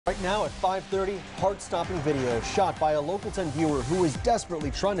Right now at 5:30, heart-stopping video shot by a Local 10 viewer who is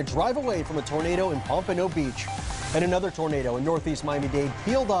desperately trying to drive away from a tornado in Pompano Beach. And another tornado in northeast Miami-Dade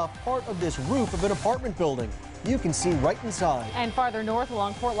peeled off part of this roof of an apartment building. You can see right inside. And farther north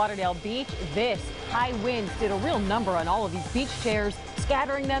along Fort Lauderdale Beach, this high winds did a real number on all of these beach chairs,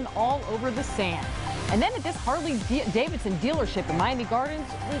 scattering them all over the sand. And then at this Harley-Davidson dealership in Miami Gardens,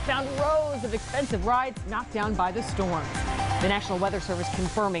 we found rows of expensive rides knocked down by the storms. The National Weather Service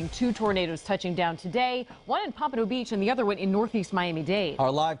confirming 2 tornadoes touching down today, one in Pompano Beach and the other one in northeast Miami-Dade. Our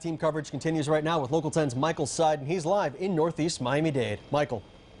live team coverage continues right now with Local 10's Michael Seiden. He's live in northeast Miami-Dade. Michael.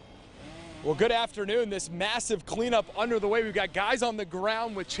 Well, good afternoon. This massive cleanup under the way. We've got guys on the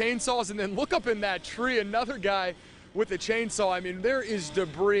ground with chainsaws, and then look up in that tree, another guy with a chainsaw. I mean, there is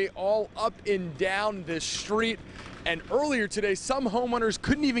debris all up and down this street. And earlier today, some homeowners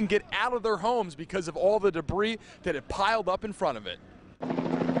couldn't even get out of their homes because of all the debris that had piled up in front of it.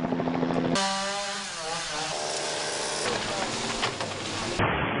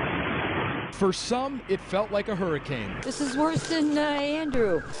 For some, it felt like a hurricane. This is worse than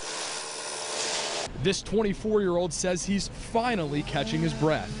Andrew. This 24-year-old says he's finally catching his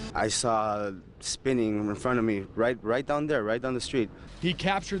breath. I saw spinning in front of me, right down there, right down the street. He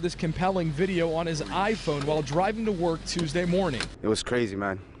captured this compelling video on his iPhone while driving to work Tuesday morning. It was crazy,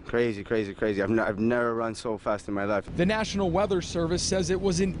 man. Crazy, crazy, crazy. I've never run so fast in my life. The National Weather Service says it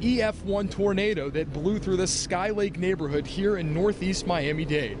was an EF1 tornado that blew through the Sky Lake neighborhood here in northeast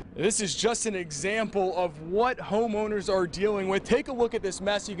Miami-Dade. This is just an example of what homeowners are dealing with. Take a look at this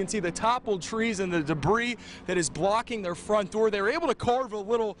mess. You can see the toppled trees and the debris that is blocking their front door. They were able to carve a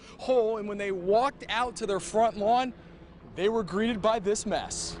little hole, and when they walked out to their front lawn, they were greeted by this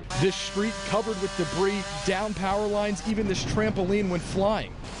mess. This street covered with debris, down power lines, even this trampoline went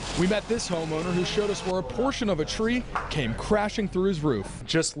flying. We met this homeowner who showed us where a portion of a tree came crashing through his roof.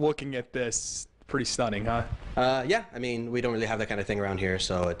 Just looking at this, pretty stunning, huh? Yeah, I mean, we don't really have that kind of thing around here,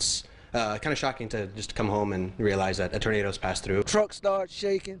 so it's kind of shocking to just come home and realize that a tornado's passed through. Truck started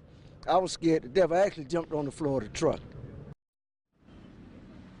shaking. I was scared to death. I actually jumped on the floor of the truck.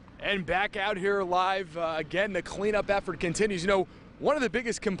 And back out here live, again, the cleanup effort continues. You know, one of the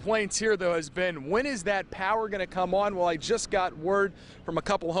biggest complaints here, though, has been, when is that power going to come on? Well, I just got word from a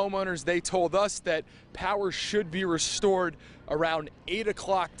couple homeowners. They told us that power should be restored around 8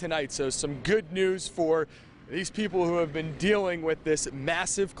 o'clock tonight. So some good news for these people who have been dealing with this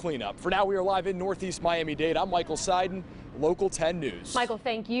massive cleanup. For now, we are live in northeast Miami-Dade. I'm Michael Seiden, Local 10 News. Michael,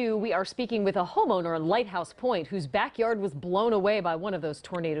 thank you. We are speaking with a homeowner on Lighthouse Point whose backyard was blown away by one of those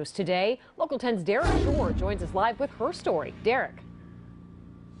tornadoes today. Local 10's Derek Shore joins us live with her story. Derek.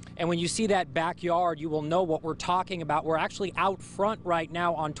 And when you see that backyard, you will know what we're talking about. We're actually out front right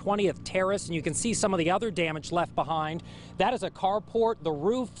now on 20th Terrace, and you can see some of the other damage left behind. That is a carport. The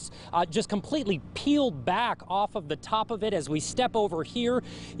roof's just completely peeled back off of the top of it. As we step over here,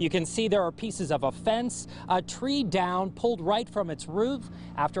 you can see there are pieces of a fence, a tree down, pulled right from its roof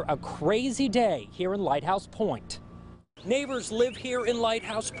after a crazy day here in Lighthouse Point. Neighbors live here in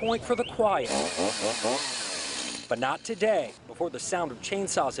Lighthouse Point for the quiet. But not today. Before the sound of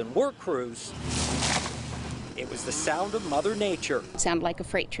chainsaws and work crews, it was the sound of Mother Nature. Sounded like a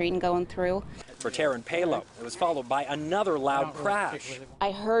freight train going through. For Taryn Palo, it was followed by another loud crash.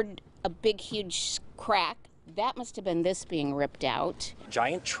 I heard a big, huge crack. That must have been this being ripped out.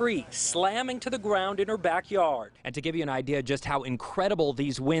 Giant tree slamming to the ground in her backyard. And to give you an idea just how incredible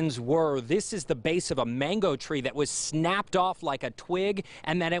these winds were, this is the base of a mango tree that was snapped off like a twig,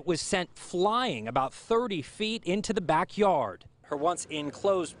 and then it was sent flying about 30 feet into the backyard. Her once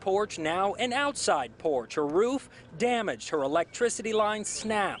enclosed porch, now an outside porch. Her roof damaged, her electricity line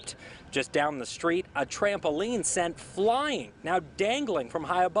snapped. Just down the street, a trampoline sent flying, now dangling from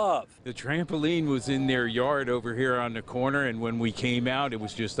high above. The trampoline was in their yard over here on the corner, and when we came out, it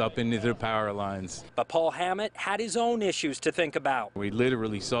was just up into the power lines. But Paul Hammett had his own issues to think about. We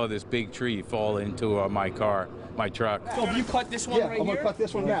literally saw this big tree fall into my car, my truck. So you cut this one right here? Yeah, I'm going to cut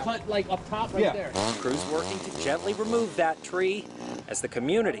this one down. Cut like up top right there. Crews working to gently remove that tree as the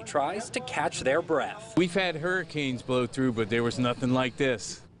community tries to catch their breath. We've had hurricanes blow through, but there was nothing like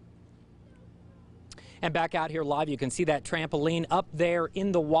this. And back out here live, you can see that trampoline up there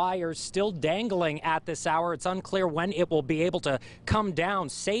in the wires, still dangling at this hour. It's unclear when it will be able to come down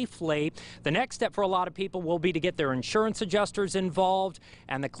safely. The next step for a lot of people will be to get their insurance adjusters involved,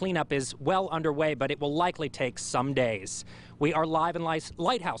 and the cleanup is well underway, but it will likely take some days. We are live in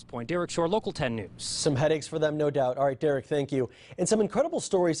Lighthouse Point. Derek Shore, Local 10 News. Some headaches for them, no doubt. All right, Derek, thank you. And some incredible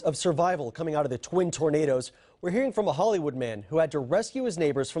stories of survival coming out of the twin tornadoes. We're hearing from a Hollywood man who had to rescue his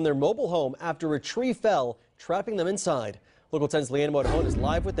neighbors from their mobile home after a tree fell, trapping them inside. Local 10's Leanne Modejon is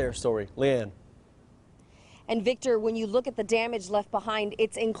live with their story. Leanne. And Victor, when you look at the damage left behind,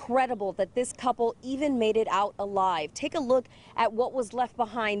 it's incredible that this couple even made it out alive. Take a look at what was left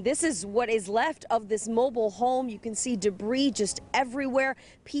behind. This is what is left of this mobile home. You can see debris just everywhere,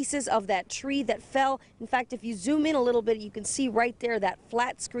 pieces of that tree that fell. In fact, if you zoom in a little bit, you can see right there that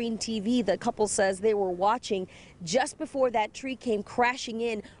flat screen TV the couple says they were watching just before that tree came crashing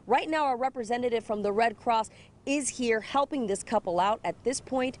in. Right now, a representative from the Red Cross is here helping this couple out. At this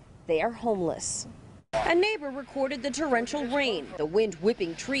point, they are homeless. A neighbor recorded the torrential rain, the wind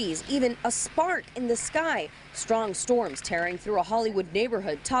whipping trees, even a spark in the sky. Strong storms tearing through a Hollywood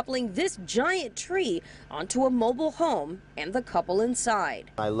neighborhood, toppling this giant tree onto a mobile home and the couple inside.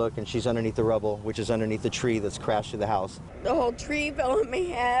 I look and she's underneath the rubble, which is underneath the tree that's crashed through the house. The whole tree fell on my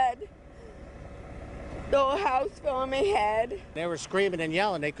head. The whole house fell on my head. They were screaming and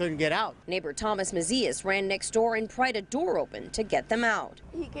yelling. They couldn't get out. Neighbor Thomas Mazias ran next door and pried a door open to get them out.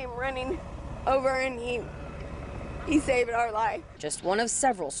 He came running over and he saved our life. Just one of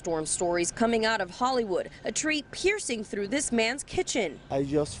several storm stories coming out of Hollywood. A tree piercing through this man's kitchen. I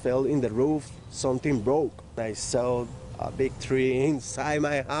just fell in the roof. Something broke. I saw a big tree inside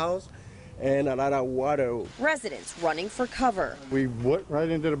my house and a lot of water. Residents running for cover. We went right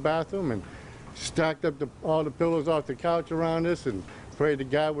into the bathroom and stacked up all the pillows off the couch around us and prayed to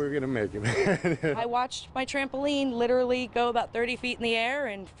God we were going to make it. I watched my trampoline literally go about 30 feet in the air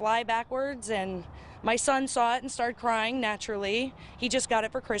and fly backwards, and my son saw it and started crying naturally. He just got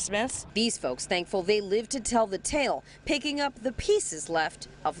it for Christmas. These folks thankful they lived to tell the tale, picking up the pieces left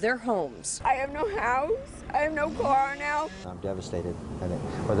of their homes. I have no house. I have no car now. I'm devastated.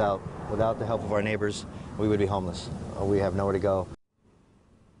 And without the help of our neighbors, we would be homeless. We have nowhere to go.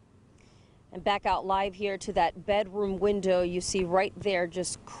 And back out live here to that bedroom window you see right there,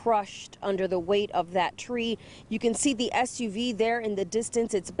 just crushed under the weight of that tree. You can see the SUV there in the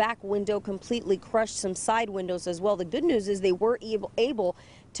distance, its back window completely crushed, some side windows as well. The good news is they were able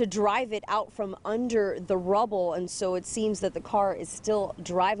to drive it out from under the rubble, and so it seems that the car is still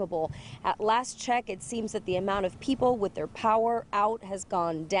drivable. At last check, it seems that the amount of people with their power out has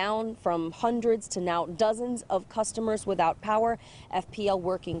gone down from hundreds to now dozens of customers without power. FPL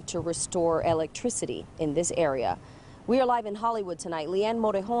working to restore electricity in this area. We are live in Hollywood tonight. Leanne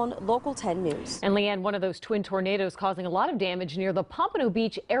Modejon, Local 10 News. And Leanne, one of those twin tornadoes causing a lot of damage near the Pompano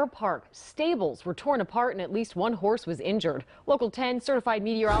Beach Air Park. Stables were torn apart and at least one horse was injured. Local 10 certified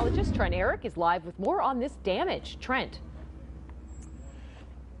meteorologist Trent Eric is live with more on this damage. Trent.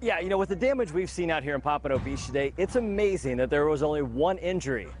 Yeah, you know, with the damage we've seen out here in Pompano Beach today, it's amazing that there was only one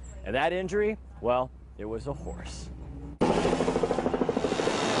injury. And that injury, well, it was a horse. We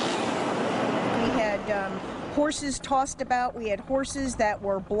had horses tossed about. We had horses that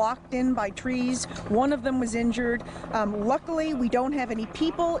were blocked in by trees. One of them was injured. Luckily, we don't have any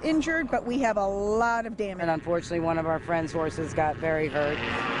people injured, but we have a lot of damage. And unfortunately, one of our friends' horses got very hurt.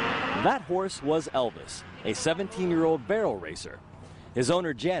 That horse was Elvis, a 17-year-old barrel racer. His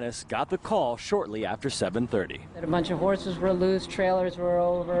owner, Janice, got the call shortly after 7:30. A bunch of horses were loose, trailers were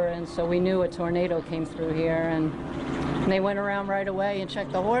over, and so we knew a tornado came through here. And they went around right away and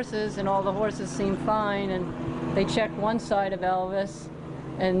checked the horses, and all the horses seemed fine. And they checked one side of Elvis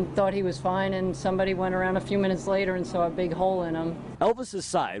and thought he was fine, and somebody went around a few minutes later and saw a big hole in him. Elvis's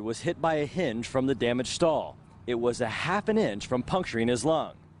side was hit by a hinge from the damaged stall. It was a ½ an inch from puncturing his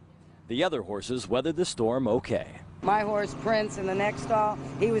lung. The other horses weathered the storm okay. My horse, Prince, in the next stall,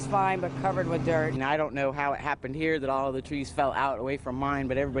 he was fine but covered with dirt. And I don't know how it happened here that all of the trees fell out away from mine,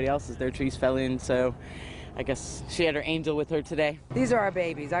 but everybody else's, their trees fell in, so I guess she had her angel with her today. These are our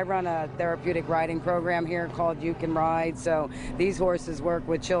babies. I run a therapeutic riding program here called You Can Ride, so these horses work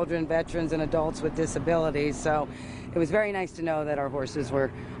with children, veterans, and adults with disabilities, so it was very nice to know that our horses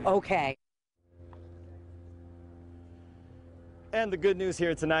were okay. And the good news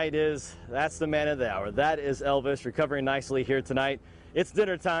here tonight is that's the man of the hour. That is Elvis, recovering nicely here tonight. It's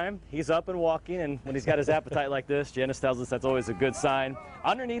dinner time. He's up and walking, and when he's got his appetite like this, Janice tells us that's always a good sign.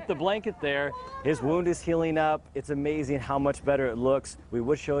 Underneath the blanket there, his wound is healing up. It's amazing how much better it looks. We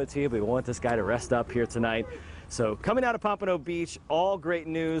would show it to you, but we want this guy to rest up here tonight. So coming out of Pompano Beach, all great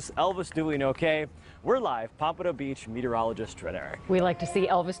news. Elvis doing okay. We're live, Pompano Beach meteorologist Trent Eric. We like to see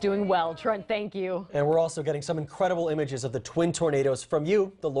Elvis doing well. Trent, thank you. And we're also getting some incredible images of the twin tornadoes from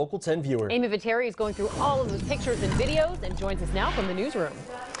you, the Local 10 viewer. Amy Viteri is going through all of those pictures and videos and joins us now from the newsroom.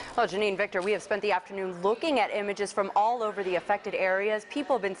 Well, Janine, Victor, we have spent the afternoon looking at images from all over the affected areas.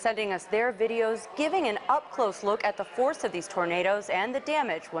 People have been sending us their videos, giving an up-close look at the force of these tornadoes and the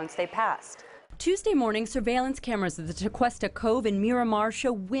damage once they passed. Tuesday morning, surveillance cameras at the Tequesta Cove in Miramar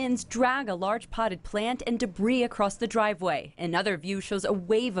show winds drag a large potted plant and debris across the driveway. Another view shows a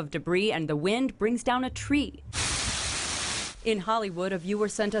wave of debris and the wind brings down a tree. In Hollywood, a viewer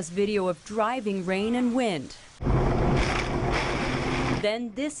sent us video of driving rain and wind.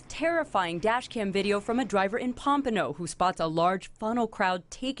 Then this terrifying dashcam video from a driver in Pompano who spots a large funnel crowd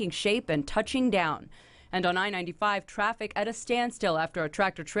taking shape and touching down. And on I-95, traffic at a standstill after a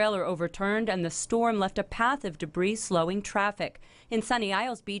tractor-trailer overturned and the storm left a path of debris slowing traffic. In Sunny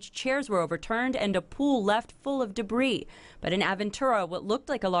Isles Beach, chairs were overturned and a pool left full of debris. But in Aventura, what looked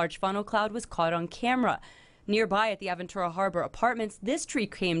like a large funnel cloud was caught on camera. Nearby at the Aventura Harbor Apartments, this tree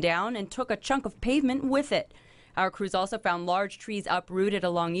came down and took a chunk of pavement with it. Our crews also found large trees uprooted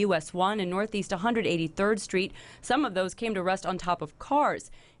along US 1 and Northeast 183rd Street. Some of those came to rest on top of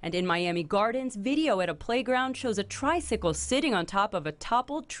cars. And in Miami Gardens, video at a playground shows a tricycle sitting on top of a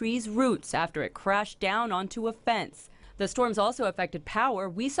toppled tree's roots after it crashed down onto a fence. The storms also affected power.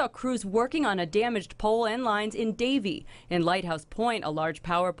 We saw crews working on a damaged pole and lines in Davie. In Lighthouse Point, a large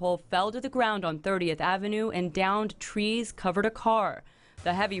power pole fell to the ground on 30th Avenue and downed trees covered a car.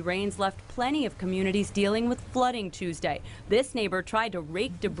 The heavy rains left plenty of communities dealing with flooding Tuesday. This neighbor tried to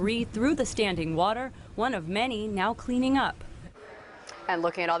rake debris through the standing water, one of many now cleaning up. And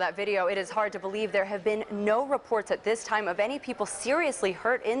looking at all that video, it is hard to believe there have been no reports at this time of any people seriously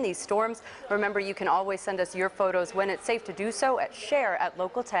hurt in these storms. Remember, you can always send us your photos when it's safe to do so at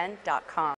share@local10.com.